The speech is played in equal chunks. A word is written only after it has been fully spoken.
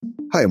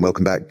Hi, and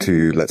welcome back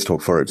to Let's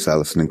Talk Forex,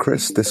 Alison and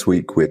Chris. This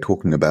week we're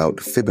talking about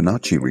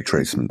Fibonacci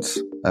retracements.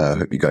 I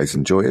hope you guys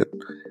enjoy it.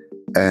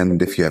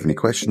 And if you have any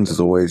questions, as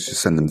always,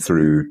 just send them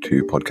through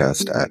to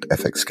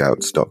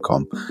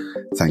podcast@fxscouts.com.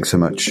 Thanks so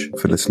much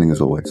for listening,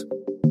 as always.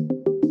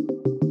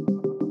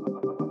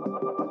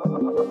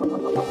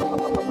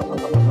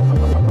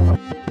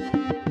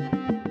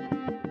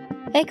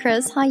 Hey,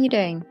 Chris, how are you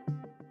doing?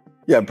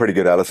 Yeah, I'm pretty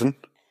good, Alison.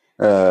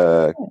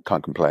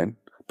 Can't complain.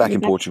 Back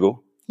in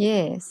Portugal.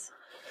 Yes.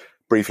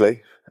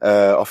 Briefly.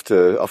 Off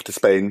to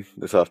Spain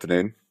this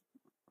afternoon.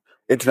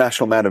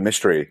 International man of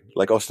mystery,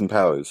 like Austin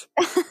Powers.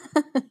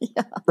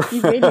 Yeah,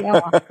 you really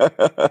are.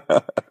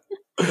 I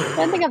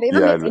don't think I've ever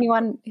met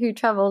anyone who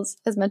travels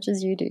as much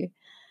as you do.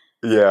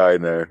 Yeah, I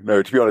know.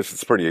 No, to be honest,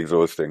 it's pretty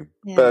exhausting.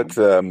 Yeah. But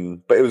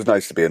it was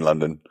nice to be in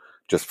London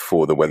just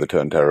before the weather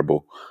turned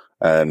terrible,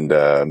 and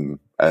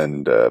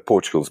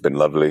Portugal's been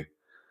lovely.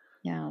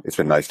 Yeah, it's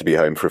been nice to be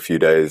home for a few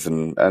days,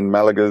 and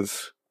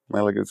Malaga's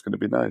going to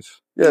be nice.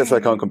 Yes, I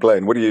can't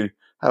complain.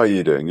 How are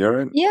you doing? You all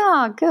right?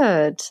 Yeah,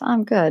 good.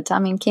 I'm good.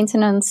 I'm in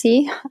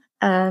Kenton-on-Sea.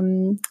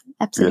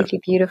 Absolutely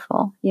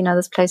beautiful. You know,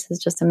 this place is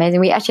just amazing.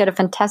 We actually had a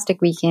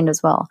fantastic weekend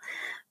as well.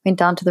 Went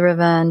down to the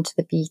river and to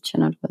the beach,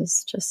 and it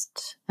was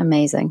just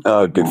amazing.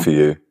 Oh, good for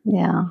you.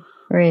 Yeah,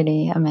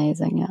 really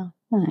amazing. Yeah,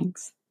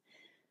 thanks.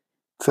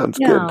 Sounds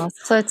good.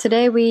 So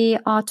today we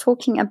are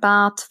talking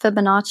about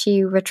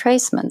Fibonacci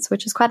retracements,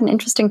 which is quite an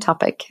interesting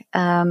topic.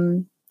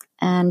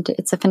 And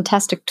it's a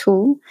fantastic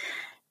tool,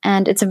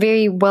 and it's a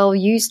very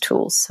well-used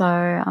tool. So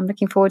I'm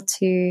looking forward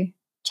to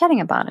chatting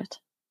about it.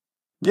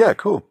 Yeah,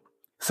 cool.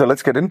 So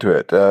let's get into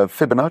it.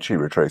 Fibonacci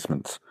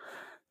retracements.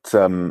 It's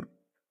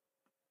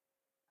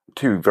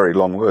two very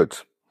long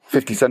words,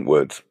 50-cent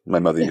words, my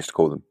mother used to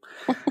call them.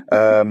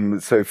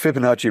 So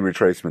Fibonacci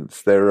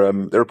retracements, they're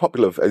a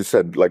popular, as I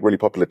said, like really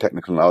popular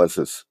technical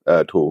analysis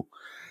tool.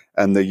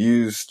 And they're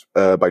used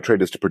by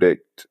traders to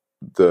predict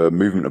the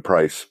movement of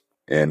price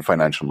in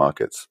financial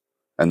markets.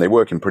 And they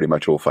work in pretty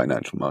much all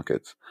financial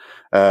markets.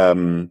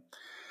 And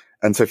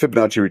so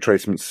Fibonacci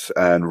retracements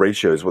and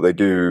ratios, what they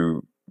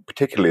do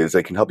particularly is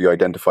they can help you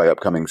identify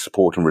upcoming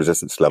support and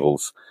resistance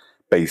levels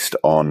based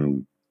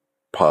on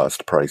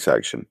past price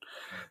action.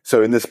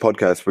 So in this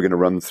podcast, we're going to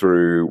run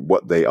through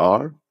what they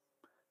are,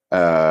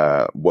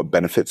 what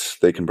benefits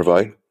they can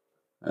provide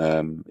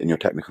in your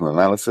technical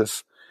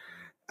analysis,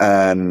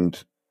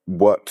 and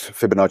what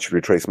Fibonacci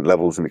retracement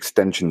levels and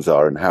extensions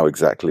are and how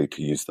exactly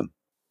to use them.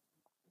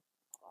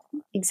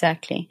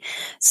 Exactly.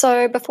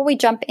 So before we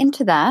jump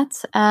into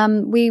that,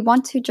 we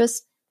want to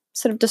just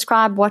sort of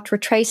describe what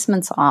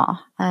retracements are.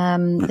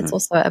 It's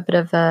also a bit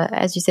of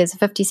as you said, it's a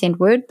 50-cent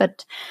word,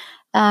 but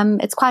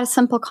it's quite a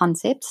simple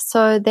concept.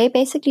 So they're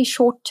basically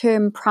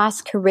short-term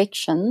price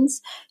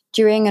corrections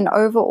during an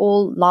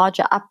overall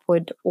larger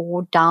upward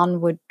or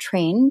downward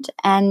trend.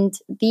 And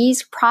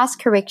these price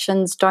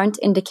corrections don't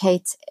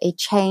indicate a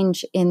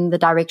change in the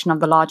direction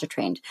of the larger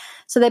trend.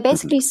 So they're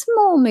basically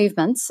small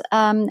movements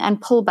and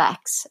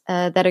pullbacks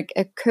that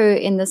occur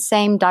in the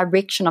same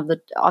direction of the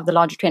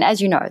larger trend.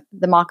 As you know,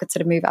 the markets sort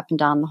of move up and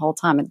down the whole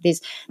time. And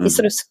there's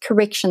sort of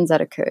corrections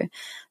that occur.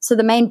 So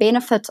the main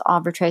benefit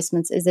of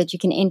retracements is that you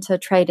can enter a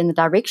trade in the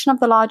direction of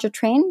the larger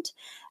trend,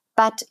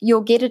 but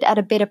you'll get it at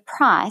a better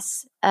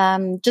price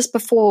just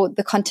before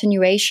the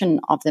continuation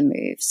of the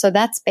move. So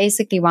that's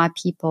basically why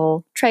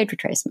people trade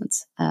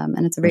retracements.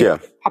 And it's a very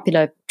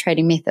popular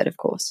trading method, of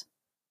course.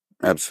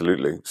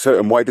 Absolutely. So,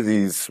 and why do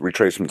these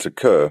retracements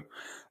occur?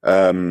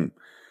 So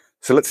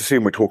let's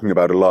assume we're talking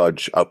about a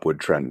large upward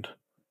trend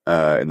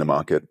in the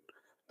market.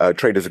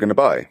 Traders are going to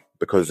buy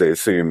because they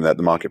assume that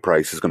the market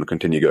price is going to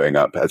continue going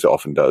up, as it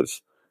often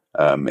does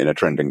in a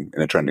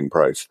trending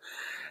price.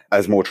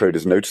 As more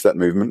traders notice that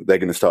movement, they're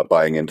going to start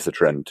buying into the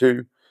trend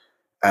too.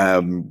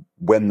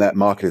 When that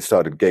market has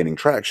started gaining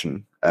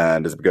traction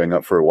and has been going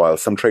up for a while,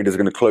 some traders are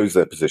going to close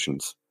their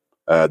positions.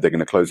 They're going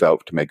to close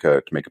out to make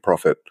a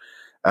profit,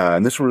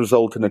 and this will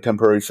result in a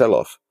temporary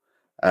sell-off.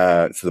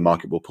 So the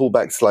market will pull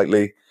back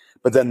slightly,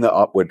 but then the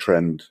upward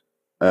trend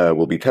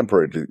will be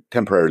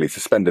temporarily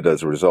suspended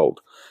as a result.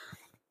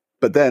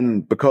 But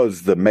then,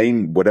 because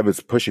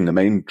whatever's pushing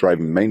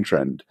driving the main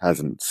trend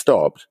hasn't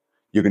stopped,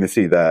 you're going to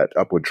see that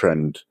upward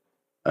trend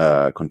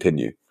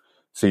continue.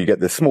 So you get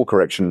this small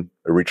correction,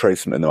 a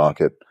retracement in the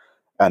market,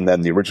 and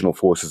then the original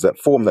forces that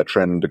form that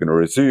trend are going to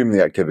resume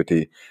the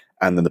activity,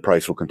 and then the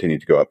price will continue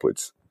to go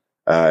upwards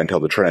until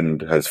the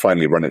trend has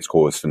finally run its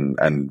course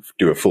and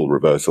do a full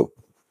reversal.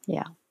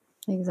 Yeah,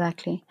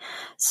 exactly.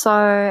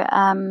 So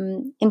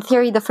in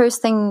theory, the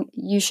first thing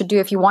you should do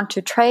if you want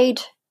to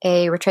trade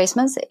a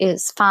retracement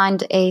is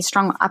find a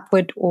strong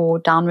upward or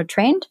downward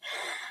trend.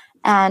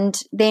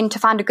 And then to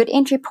find a good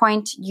entry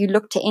point, you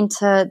look to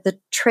enter the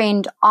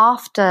trend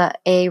after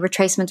a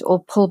retracement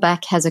or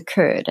pullback has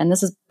occurred. And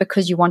this is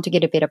because you want to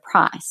get a better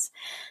price.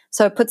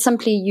 So put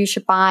simply, you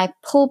should buy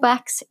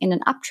pullbacks in an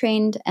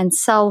uptrend and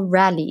sell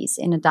rallies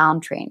in a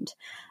downtrend.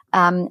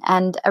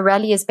 And a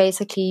rally is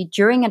basically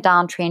during a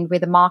downtrend where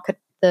the market,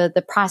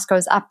 the price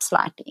goes up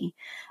slightly.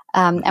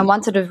 And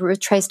once it has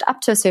retraced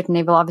up to a certain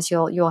level, obviously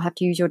you'll have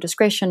to use your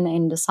discretion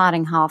in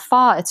deciding how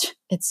far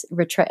it's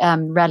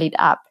rallied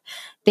up.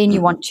 Then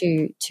you want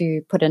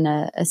to put in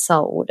a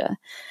sell order.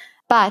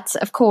 But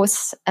of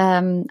course,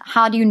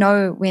 how do you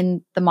know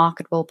when the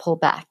market will pull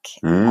back?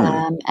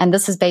 And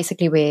this is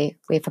basically where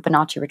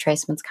Fibonacci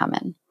retracements come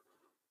in.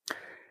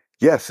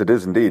 Yes, it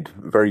is indeed.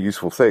 Very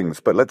useful things.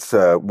 But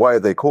why are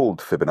they called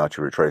Fibonacci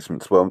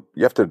retracements? Well,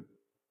 the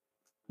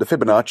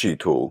Fibonacci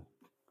tool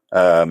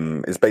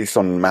is based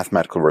on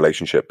mathematical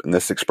relationship, and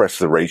this expresses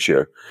the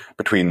ratio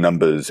between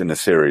numbers in a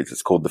series.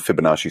 It's called the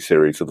Fibonacci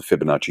series or the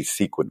Fibonacci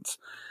sequence.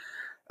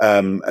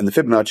 And the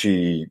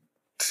Fibonacci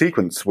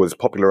sequence was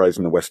popularized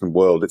in the Western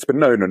world. It's been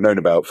known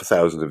about for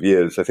thousands of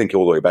years. I think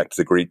all the way back to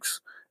the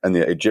Greeks and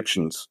the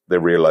Egyptians, they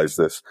realized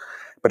this.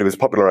 But it was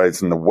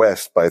popularized in the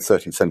West by a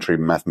 13th century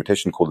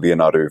mathematician called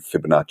Leonardo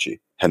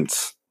Fibonacci,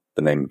 hence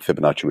the name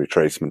Fibonacci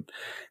retracement.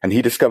 And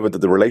he discovered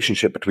that the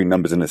relationship between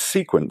numbers in a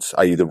sequence,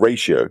 i.e. the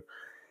ratio,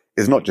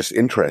 is not just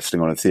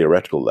interesting on a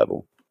theoretical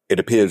level. It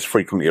appears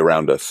frequently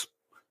around us.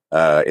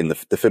 In the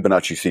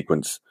Fibonacci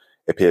sequence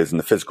appears in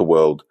the physical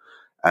world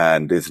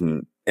and is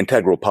an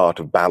integral part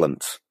of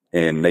balance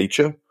in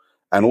nature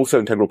and also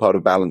integral part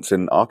of balance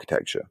in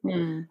architecture.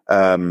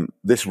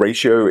 This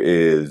ratio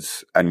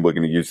is, and we're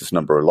going to use this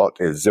number a lot,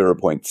 is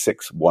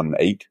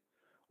 0.618,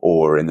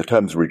 or in the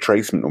terms of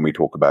retracement, when we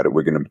talk about it,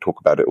 we're going to talk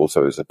about it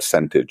also as a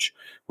percentage,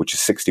 which is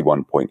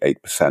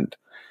 61.8%.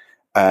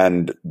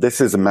 And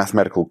this is a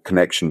mathematical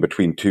connection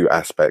between two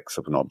aspects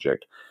of an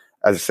object.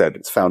 As I said,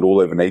 it's found all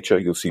over nature.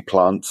 You'll see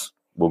plants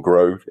will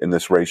grow in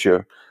this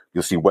ratio.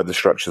 You'll see weather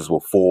structures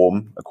will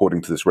form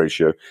according to this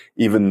ratio.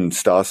 Even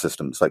star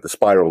systems, like the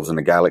spirals in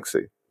a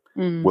galaxy,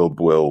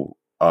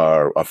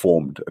 are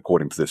formed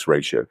according to this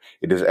ratio.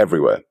 It is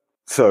everywhere.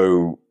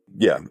 So,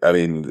 yeah, I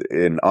mean,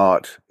 in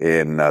art,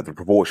 in the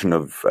proportion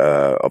of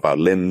our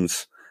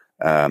limbs,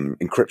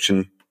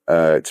 encryption,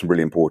 it's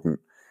really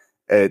important.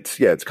 It's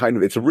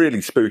a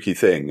really spooky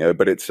thing,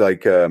 but it's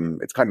like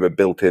it's kind of a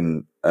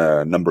built-in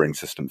numbering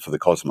system for the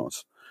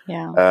cosmos.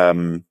 Yeah.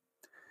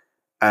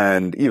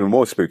 And even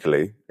more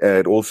spookily,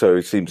 it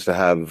also seems to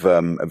have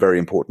a very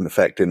important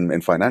effect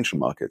in financial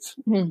markets.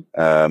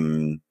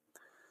 Though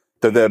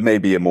there may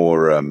be a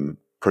more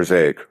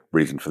prosaic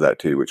reason for that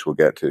too, which we'll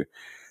get to.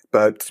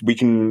 But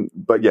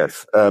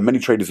yes, many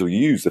traders will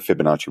use the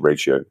Fibonacci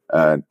ratio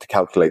to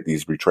calculate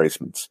these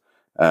retracements,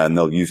 and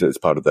they'll use it as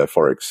part of their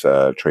forex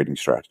trading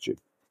strategy.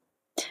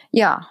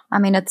 Yeah, I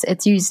mean,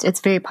 it's used.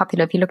 It's very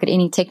popular. If you look at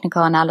any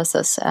technical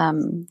analysis,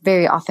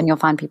 very often you'll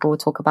find people will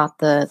talk about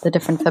the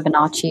different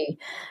Fibonacci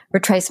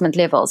retracement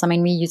levels. I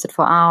mean, we use it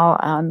for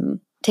our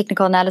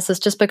technical analysis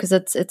just because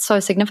it's so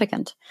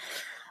significant.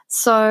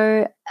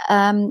 So,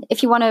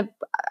 if you want to,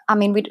 I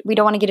mean, we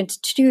don't want to get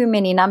into too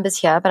many numbers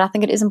here, but I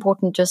think it is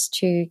important just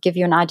to give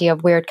you an idea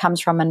of where it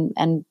comes from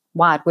and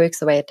why it works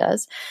the way it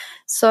does.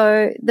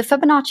 So, the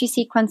Fibonacci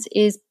sequence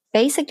is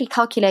basically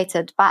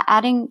calculated by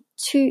adding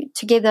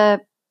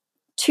together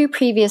two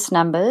previous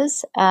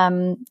numbers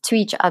to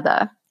each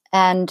other,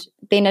 and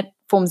then it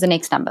forms the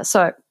next number.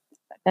 So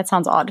that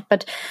sounds odd,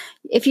 but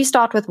if you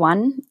start with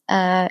 1,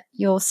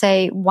 you'll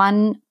say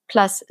 1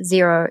 plus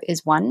 0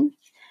 is 1.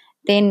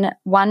 Then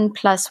 1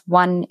 plus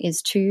 1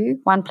 is 2.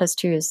 1 plus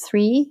 2 is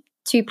 3.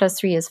 2 plus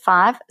 3 is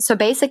 5. So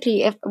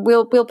basically, if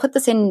we'll put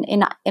this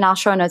in our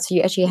show notes, so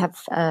you actually have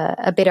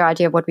a better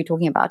idea of what we're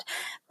talking about.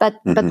 But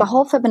the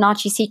whole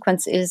Fibonacci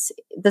sequence is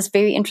this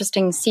very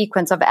interesting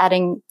sequence of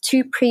adding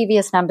two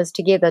previous numbers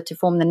together to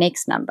form the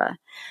next number.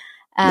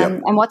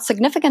 And what's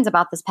significant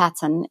about this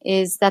pattern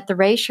is that the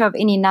ratio of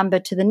any number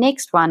to the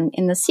next one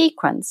in the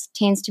sequence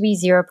tends to be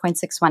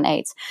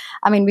 0.618.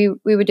 I mean,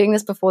 we were doing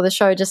this before the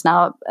show just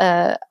now.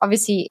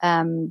 Obviously,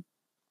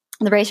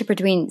 the ratio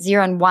between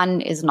 0 and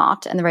 1 is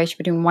not, and the ratio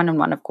between 1 and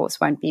 1, of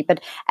course, won't be.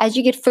 But as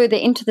you get further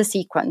into the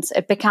sequence,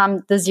 the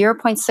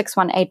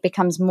 0.618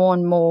 becomes more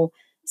and more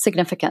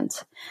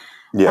significant.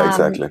 Yeah,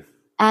 exactly.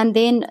 And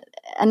then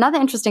another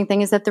interesting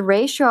thing is that the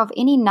ratio of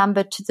any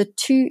number to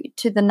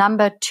the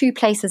number 2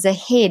 places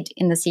ahead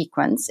in the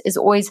sequence is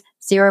always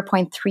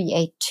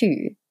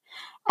 0.382.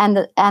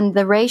 And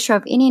the ratio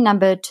of any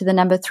number to the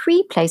number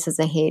 3 places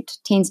ahead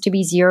tends to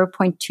be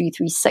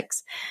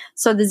 0.236.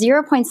 So the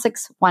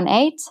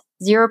 0.618,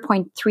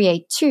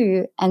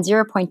 0.382, and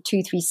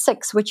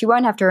 0.236, which you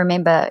won't have to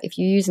remember if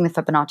you're using the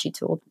Fibonacci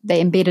tool, they're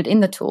embedded in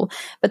the tool.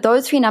 But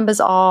those 3 numbers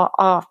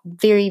are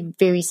very,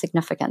 very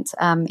significant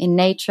in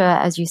nature,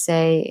 as you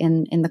say,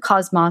 in the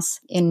cosmos,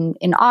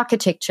 in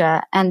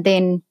architecture, and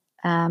then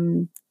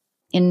in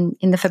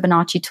the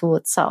Fibonacci tool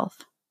itself.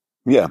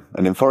 Yeah,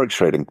 and in forex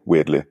trading,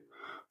 weirdly.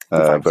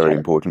 Very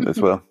important as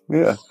well.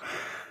 Yeah.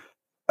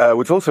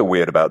 What's also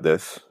weird about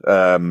this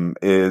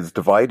is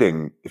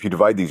dividing. If you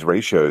divide these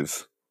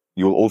ratios,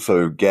 you'll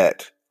also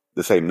get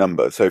the same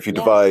number. So if you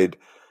divide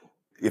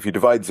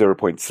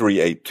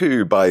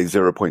 0.382 by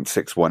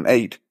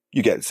 0.618,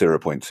 you get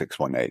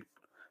 0.618.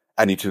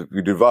 And you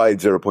divide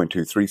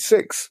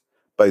 0.236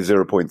 by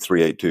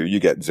 0.382, you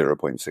get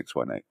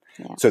 0.618.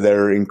 Yeah. So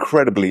they're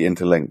incredibly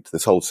interlinked,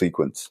 this whole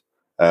sequence.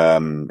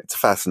 It's a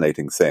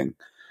fascinating thing.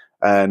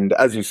 And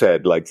as you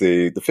said, like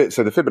the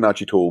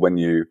Fibonacci tool, when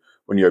you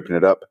open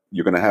it up,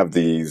 you're going to have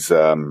these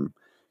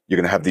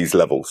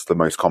levels, the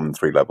most common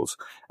three levels.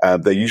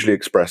 They're usually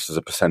expressed as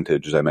a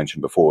percentage, as I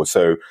mentioned before.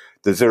 So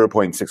the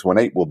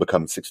 0.618 will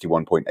become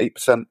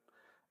 61.8%,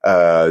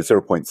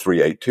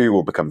 0.382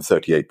 will become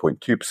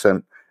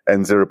 38.2%,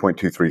 and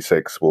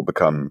 0.236 will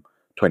become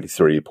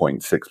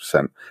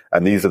 23.6%.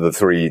 And these are the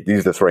three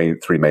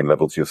main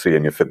levels you'll see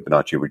in your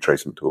Fibonacci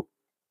retracement tool.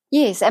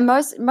 Yes, and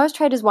most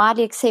traders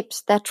widely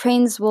accept that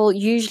trends will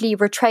usually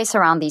retrace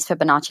around these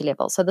Fibonacci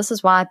levels. So this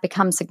is why it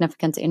becomes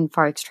significant in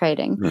Forex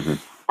trading.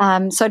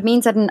 So it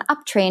means that in an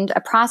uptrend, a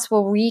price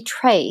will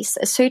retrace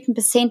a certain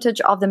percentage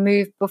of the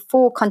move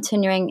before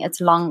continuing its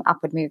long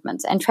upward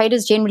movements. And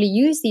traders generally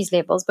use these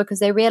levels because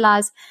they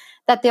realize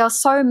that there are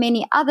so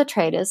many other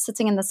traders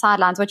sitting in the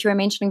sidelines, what you were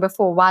mentioning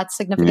before, why it's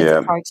significant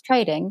in Forex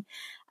trading,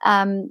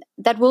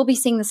 that will be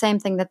seeing the same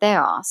thing that they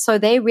are. So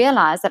they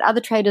realize that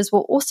other traders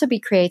will also be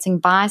creating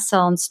buy,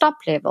 sell, and stop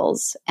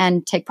levels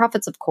and take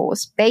profits, of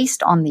course,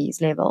 based on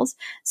these levels.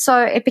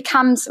 So it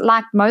becomes,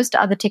 like most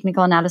other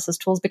technical analysis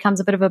tools, becomes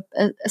a bit of a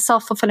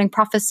self-fulfilling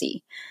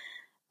prophecy,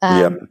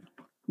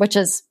 which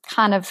is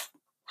kind of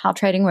how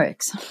trading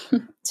works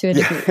to a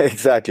degree.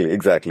 Yeah,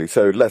 exactly.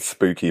 So less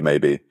spooky,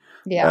 maybe.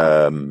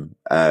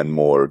 And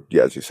more,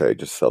 as you say,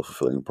 just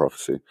self-fulfilling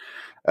prophecy.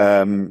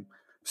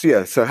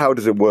 So how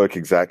does it work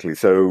exactly?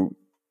 So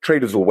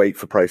traders will wait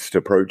for prices to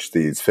approach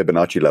these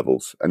Fibonacci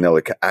levels, and they'll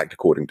act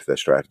according to their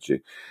strategy.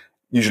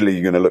 Usually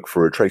you're going to look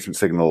for a retracement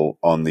signal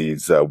on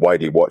these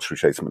widely watched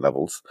retracement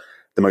levels.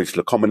 The most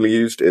commonly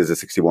used is a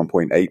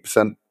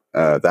 61.8%,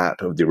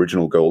 that of the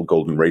original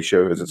golden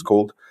ratio, as it's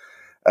called.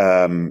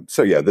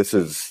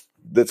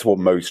 That's what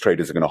most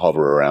traders are going to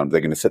hover around.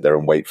 They're going to sit there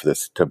and wait for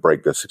this to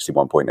break the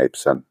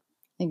 61.8%.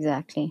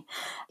 Exactly.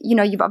 You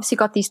know, you've obviously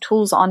got these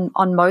tools on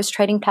most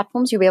trading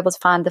platforms. You'll be able to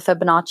find the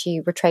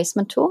Fibonacci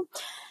retracement tool.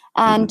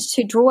 And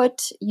to draw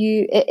it,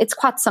 it's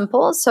quite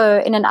simple. So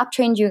in an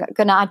uptrend, you're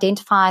going to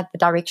identify the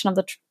direction of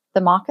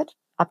the market,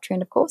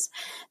 uptrend, of course.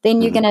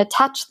 Then you're going to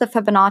attach the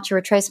Fibonacci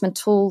retracement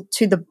tool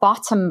to the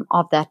bottom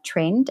of that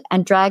trend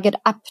and drag it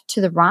up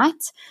to the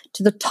right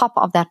to the top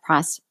of that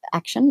price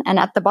action. And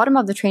at the bottom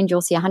of the trend,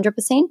 you'll see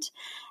 100%.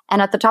 And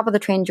at the top of the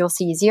trend, you'll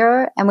see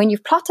 0. And when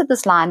you've plotted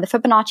this line, the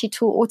Fibonacci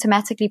tool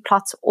automatically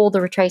plots all the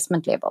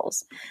retracement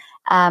levels.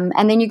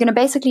 And then you're going to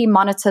basically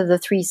monitor the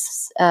three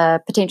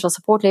potential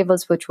support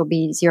levels, which will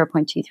be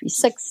 0.236,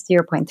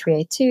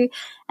 0.382,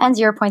 and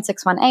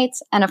 0.618.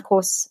 And of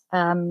course,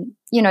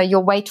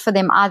 you'll wait for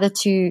them either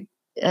to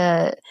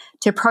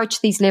approach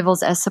these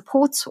levels as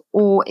supports,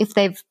 or if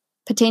they've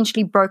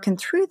potentially broken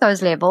through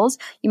those levels,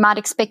 you might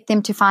expect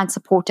them to find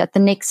support at the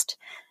next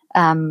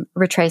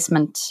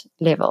retracement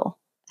level.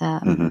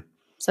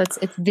 So it's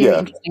very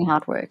interesting how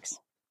it works.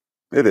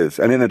 It is.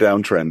 And in a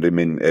downtrend, I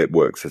mean, it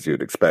works as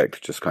you'd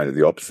expect, just kind of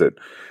the opposite.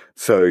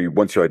 So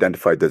once you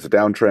identified there's a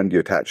downtrend, you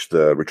attach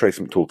the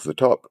retracement tool to the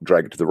top,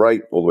 drag it to the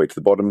right, all the way to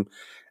the bottom,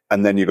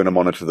 and then you're going to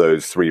monitor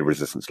those three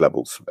resistance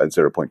levels at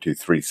 0.236,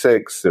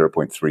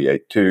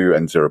 0.382,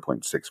 and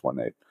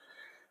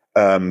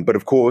 0.618. But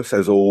of course,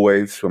 as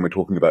always, when we're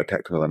talking about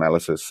technical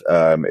analysis,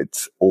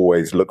 it's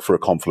always look for a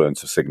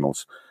confluence of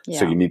signals.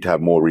 So you need to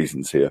have more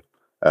reasons here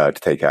to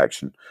take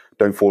action.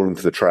 Don't fall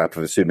into the trap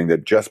of assuming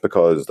that just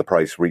because the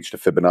price reached a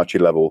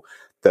Fibonacci level,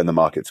 then the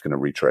market's going to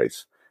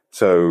retrace.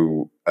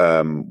 So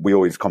we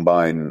always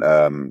combine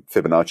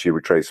Fibonacci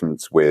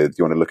retracements with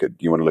you want to look at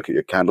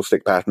your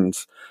candlestick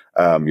patterns.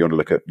 You want to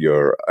look at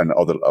and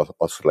other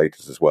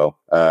oscillators as well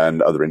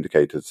and other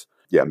indicators.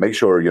 Yeah, make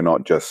sure you're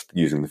not just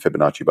using the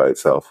Fibonacci by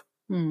itself.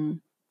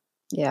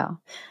 Yeah.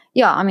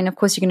 I mean, of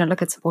course, you're going to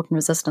look at support and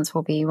resistance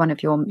will be one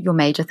of your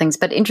major things.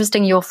 But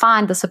interesting, you'll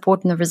find the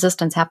support and the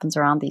resistance happens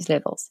around these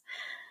levels.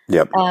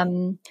 Yep.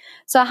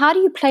 So how do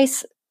you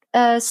place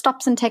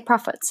stops and take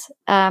profits?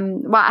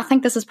 Well, I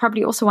think this is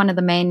probably also one of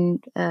the main,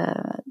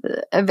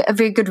 a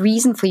very good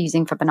reason for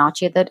using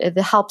Fibonacci, that it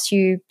helps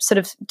you sort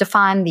of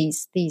define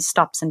these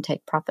stops and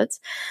take profits.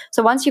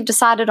 So once you've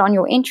decided on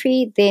your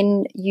entry,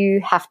 then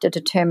you have to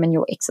determine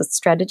your exit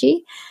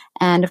strategy.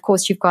 And of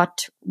course, you've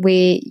got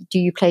where do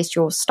you place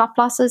your stop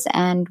losses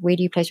and where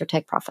do you place your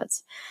take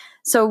profits.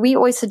 So we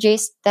always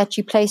suggest that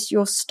you place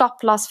your stop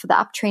loss for the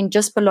uptrend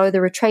just below the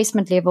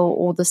retracement level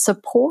or the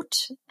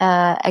support,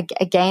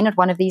 again at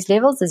one of these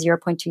levels, the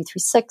 0.236,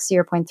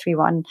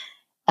 0.31,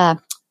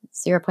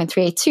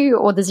 0.382,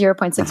 or the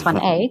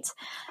 0.618.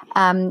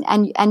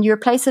 And you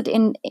replace it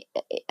in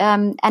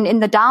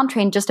the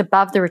downtrend just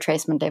above the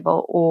retracement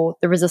level or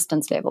the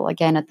resistance level,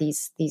 again at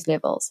these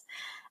levels.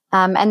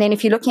 And then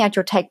if you're looking at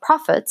your take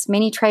profits,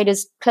 many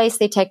traders place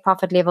their take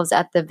profit levels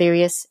at the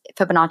various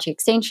Fibonacci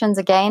extensions,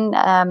 again,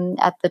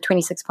 at the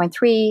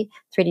 26.3,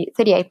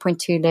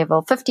 38.2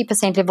 level.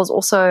 50% level is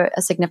also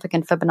a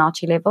significant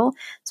Fibonacci level.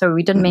 So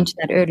we didn't mention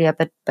that earlier,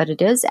 but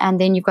it is.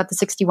 And then you've got the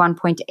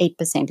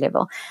 61.8%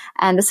 level.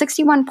 And the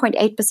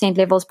 61.8%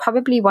 level is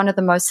probably one of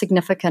the most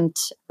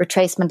significant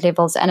retracement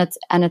levels.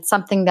 And it's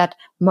something that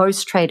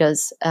most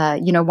traders,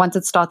 once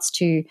it starts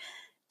to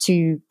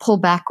to pull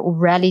back or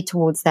rally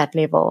towards that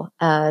level,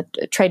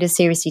 traders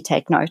seriously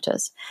take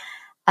notice.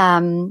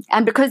 And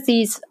because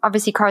these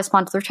obviously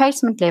correspond to the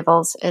retracement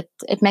levels,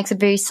 it makes it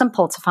very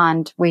simple to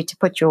find where to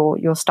put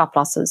your stop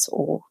losses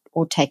or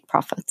take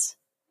profits.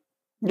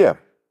 Yeah,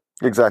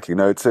 exactly.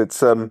 No, it's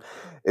a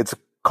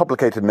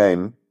complicated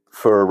name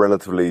for a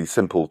relatively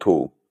simple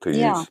tool to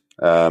use,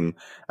 and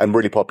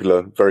really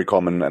popular, very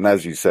common. And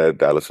as you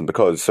said, Alison,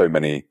 because so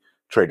many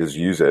traders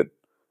use it,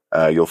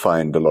 you'll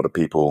find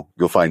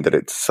that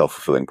it's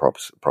self-fulfilling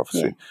prophecy.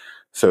 Yeah.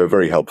 So a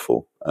very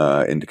helpful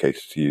indicator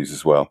to use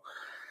as well.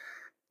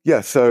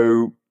 Yeah.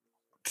 So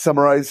to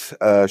summarize,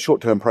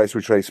 short-term price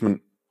retracement.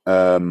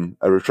 A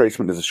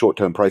retracement is a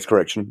short-term price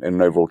correction in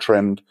an overall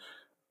trend.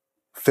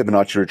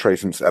 Fibonacci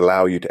retracements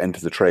allow you to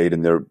enter the trade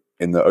in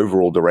the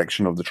overall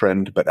direction of the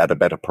trend, but at a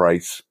better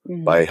price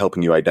by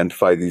helping you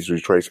identify these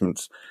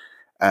retracements.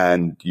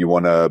 And you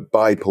want to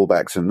buy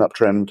pullbacks in an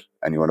uptrend,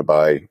 and you want to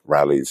buy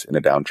rallies in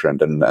a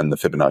downtrend, and the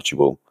Fibonacci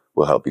will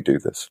help you do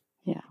this.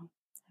 Yeah,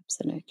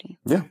 absolutely.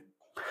 Yeah.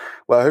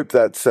 Well, I hope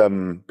that's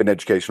been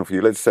educational for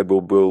you. As I said,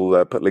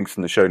 we'll put links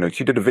in the show notes.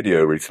 You did a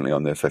video recently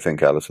on this, I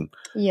think, Alison.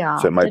 Yeah.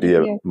 So it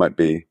might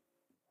be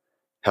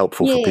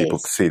helpful for people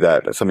to see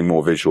that, something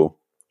more visual.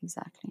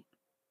 Exactly.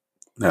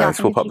 So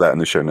we'll pop that in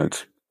the show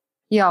notes.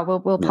 Yeah, we'll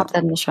pop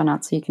that in the show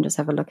notes so you can just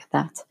have a look at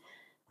that.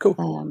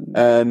 Cool.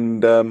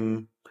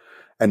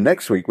 And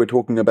next week we're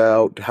talking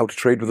about how to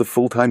trade with a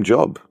full-time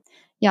job.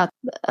 Yeah.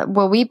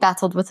 Well, we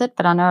battled with it,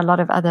 but I know a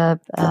lot of other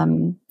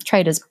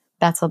traders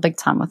battle big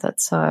time with it.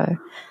 So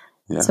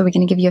we're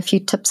going to give you a few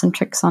tips and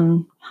tricks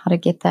on how to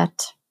get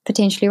that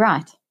potentially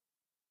right.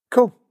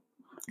 Cool.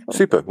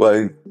 Super. Well,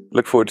 I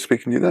look forward to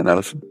speaking to you then,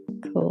 Alison.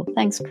 Cool.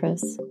 Thanks,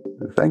 Chris.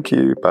 Thank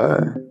you. Bye.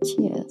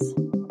 Cheers.